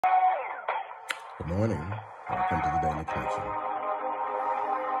Good morning. Welcome to the Daily Connection.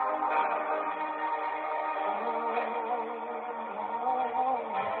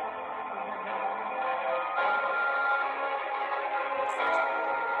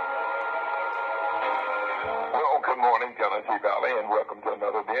 Well, good morning, Tennessee Valley, and welcome to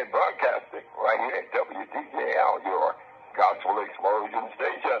another day of broadcasting right here at WTJL, your Gospel Explosion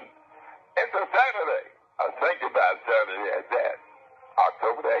station. It's a Saturday, a sanctified Saturday at that,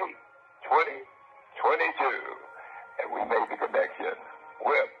 October the 8th, 2022. And we made the connection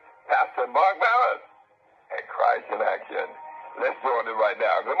with Pastor Mark Mallett and Christ in Action. Let's join him right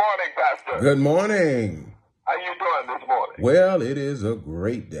now. Good morning, Pastor. Good morning. How you doing this morning? Well, it is a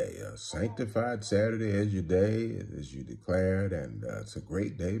great day, a sanctified Saturday as your day, as you declared, and it's a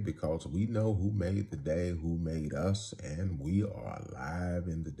great day because we know who made the day, who made us, and we are alive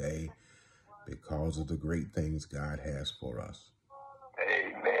in the day because of the great things God has for us.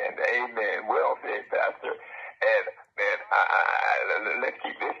 Amen. Amen. Well said, Pastor. And man, let's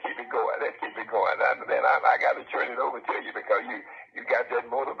keep it going. Let's keep it going. And then I got to turn it over to you because you got that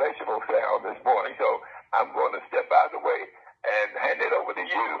motivational sound this morning. So I'm going to step out of the way and hand it over to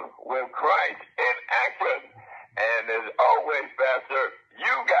you with Christ in action. And as always, Pastor,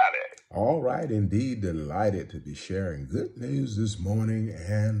 you got it. All right, indeed, delighted to be sharing good news this morning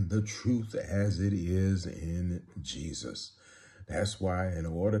and the truth as it is in Jesus. That's why in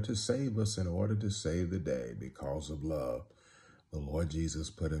order to save us, in order to save the day, because of love, the Lord Jesus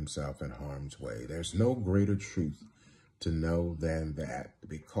put himself in harm's way. There's no greater truth to know than that,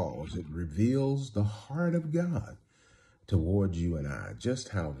 because it reveals the heart of God toward you and I, just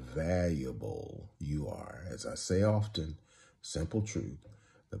how valuable you are. As I say often, simple truth,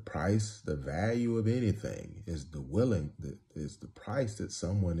 the price, the value of anything is the price that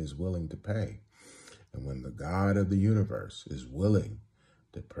someone is willing to pay. And when the God of the universe is willing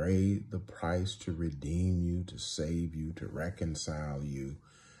to pay the price to redeem you, to save you, to reconcile you,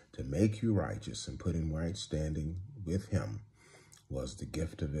 to make you righteous and put in right standing with him, was the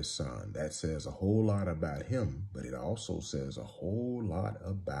gift of his son. That says a whole lot about him, but it also says a whole lot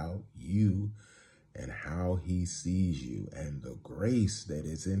about you and how he sees you and the grace that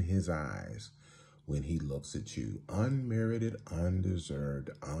is in his eyes when he looks at you. Unmerited, undeserved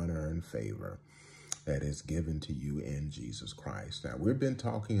honor and favor that is given to you in Jesus Christ. Now, we've been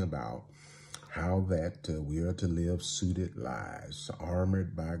talking about how that we are to live suited lives,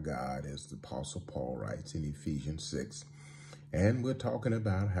 armored by God, as the Apostle Paul writes in Ephesians 6. And we're talking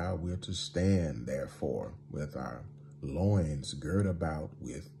about how we're to stand, therefore, with our loins girt about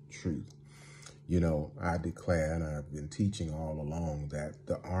with truth. You know, I declare, and I've been teaching all along, that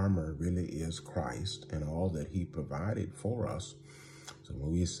the armor really is Christ and all that he provided for us. So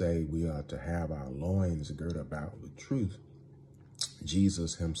when we say we are to have our loins girt about with truth,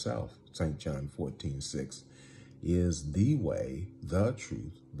 Jesus himself, St. John 14:6, is the way, the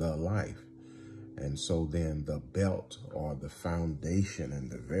truth, the life. And so then the belt or the foundation and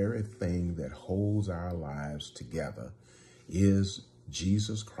the very thing that holds our lives together is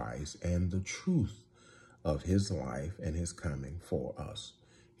Jesus Christ and the truth of his life and his coming for us.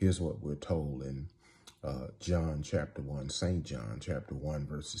 Here's what we're told in John chapter 1, St. John chapter 1,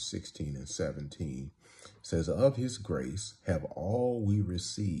 verses 16 and 17. Says, of his grace have all we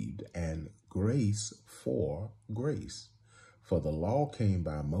received, and grace for grace. For the law came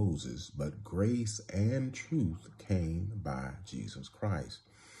by Moses, but grace and truth came by Jesus Christ.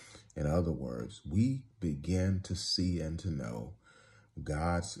 In other words, we begin to see and to know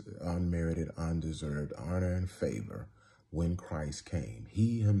God's unmerited, undeserved honor and favor when Christ came.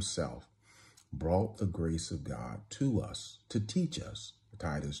 He himself brought the grace of God to us to teach us.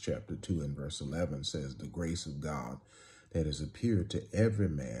 Titus chapter 2 and verse 11 says, the grace of God that has appeared to every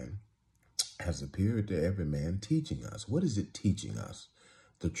man teaching us. What is it teaching us?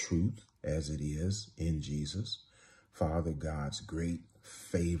 The truth as it is in Jesus. Father God's great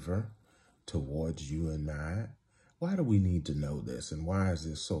favor towards you and I. Why do we need to know this? And why is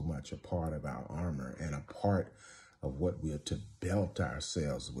this so much a part of our armor and a part of what we are to belt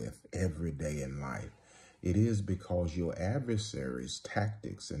ourselves with every day in life? It is because your adversary's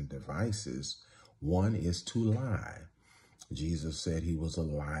tactics and devices, one is to lie. Jesus said he was a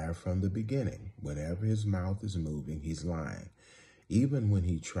liar from the beginning. Whenever his mouth is moving, he's lying. Even when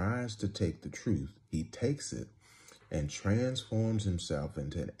he tries to take the truth, he takes it and transforms himself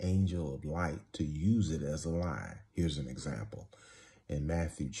into an angel of light to use it as a lie. Here's an example. In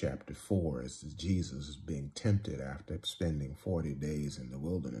Matthew chapter 4, as Jesus is being tempted after spending 40 days in the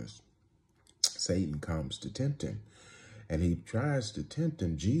wilderness, Satan comes to tempt him. And he tries to tempt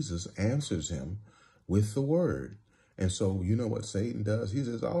him. Jesus answers him with the word. And so you know what Satan does? He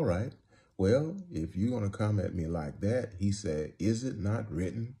says, all right, Well, if you're going to come at me like that, he said, is it not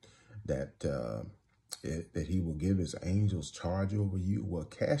written that that he will give his angels charge over you? Well,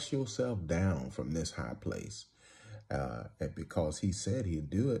 cast yourself down from this high place, and because he said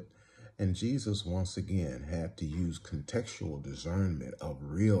he'd do it. And Jesus, once again, had to use contextual discernment of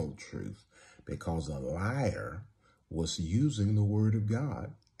real truth, because a liar was using the word of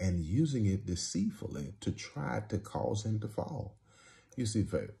God and using it deceitfully to try to cause him to fall. You see,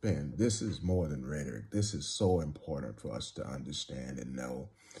 man, this is more than rhetoric. This is so important for us to understand and know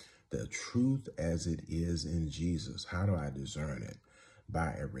the truth as it is in Jesus. How do I discern it?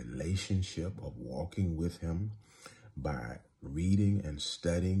 By a relationship of walking with him, by reading and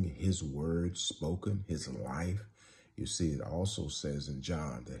studying his word spoken, his life. You see, it also says in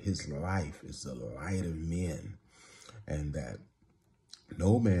John that his life is the light of men, and that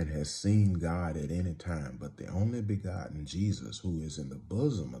no man has seen God at any time, but the only begotten Jesus, who is in the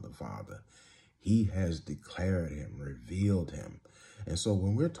bosom of the Father, he has declared him, revealed him. And so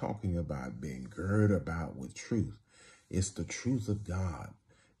when we're talking about being girded about with truth, it's the truth of God.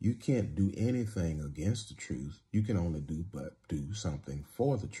 You can't do anything against the truth. You can only do something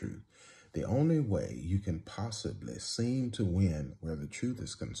for the truth. The only way you can possibly seem to win where the truth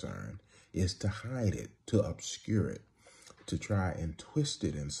is concerned is to hide it, to obscure it, to try and twist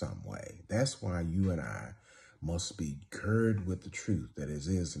it in some way. That's why you and I must be girded with the truth that is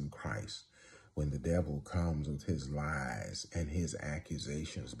in Christ when the devil comes with his lies and his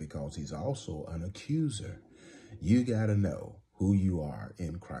accusations, because he's also an accuser. You got to know who you are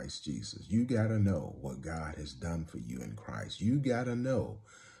in Christ Jesus. You got to know what God has done for you in Christ. You got to know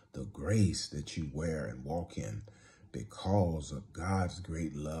the grace that you wear and walk in because of God's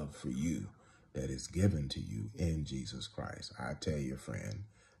great love for you that is given to you in Jesus Christ. I tell you, friend,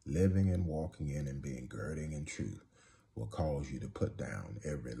 living and walking in and being girding in truth will cause you to put down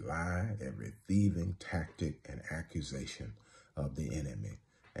every lie, every thieving tactic and accusation of the enemy,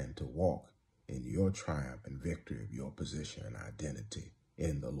 and to walk in your triumph and victory of your position and identity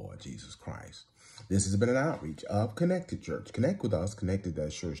in the Lord Jesus Christ. This has been an outreach of Connected Church. Connect with us,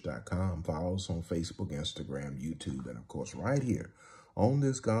 connected-church.com. Follow us on Facebook, Instagram, YouTube, and of course right here on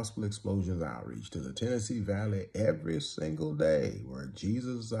this Gospel Explosions outreach to the Tennessee Valley every single day, where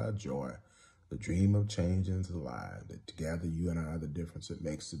Jesus is our joy, the dream of change into life, that together you and I are the difference that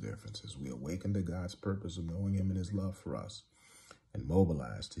makes the difference as we awaken to God's purpose of knowing him and his love for us, and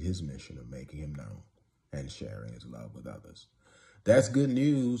mobilize to his mission of making him known and sharing his love with others. That's good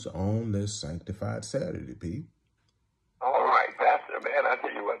news on this Sanctified Saturday, Pete. All right, Pastor, man, I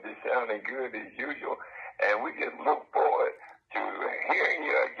tell you what, this sounding good as usual, and we just look forward to hearing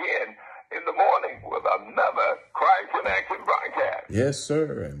you again in the morning with another Christ in Action broadcast. Yes,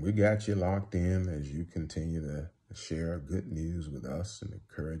 sir, and we got you locked in as you continue to share good news with us and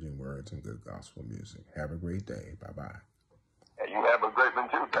encouraging words and good gospel music. Have a great day. Bye-bye. And you have a great one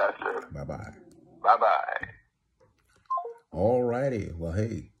too, Pastor. Bye-bye. Bye-bye. All righty. Well,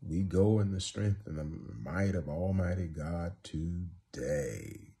 hey, we go in the strength and the might of Almighty God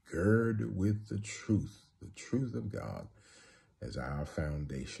today. Gird with the truth of God as our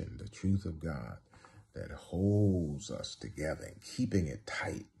foundation, the truth of God that holds us together and keeping it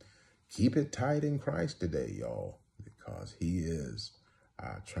tight. Keep it tight in Christ today, y'all, because he is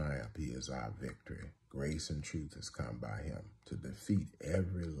our triumph. He is our victory. Grace and truth has come by him to defeat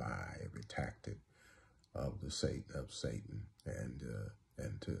every lie, every tactic of Satan, and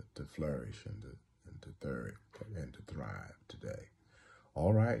to flourish and to thrive today.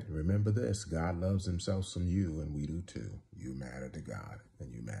 All right, remember this: God loves himself some you, and we do too. You matter to God,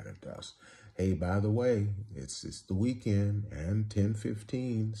 and you matter to us. Hey, by the way, it's the weekend, and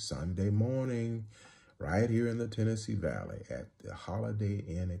 10:15 Sunday morning, right here in the Tennessee Valley at the Holiday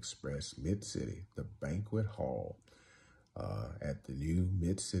Inn Express Mid-City, the banquet hall at the new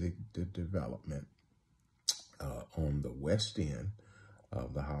Mid-City development on the west end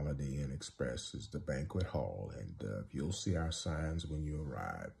of the Holiday Inn Express is the banquet hall, and you'll see our signs when you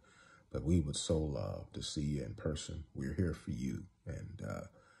arrive. But we would so love to see you in person. We're here for you, and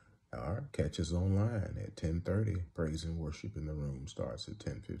catch us online at 10:30. Praise and worship in the room starts at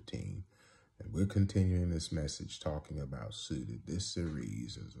 10:15. And we're continuing this message talking about Suited. This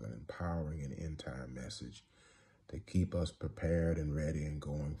series is an empowering and end-time message to keep us prepared and ready and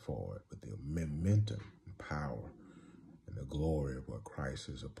going forward with the momentum and power and the glory of what Christ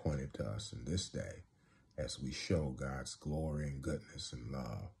has appointed to us in this day as we show God's glory and goodness and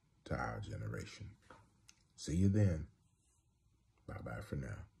love to our generation. See you then. Bye-bye for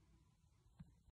now.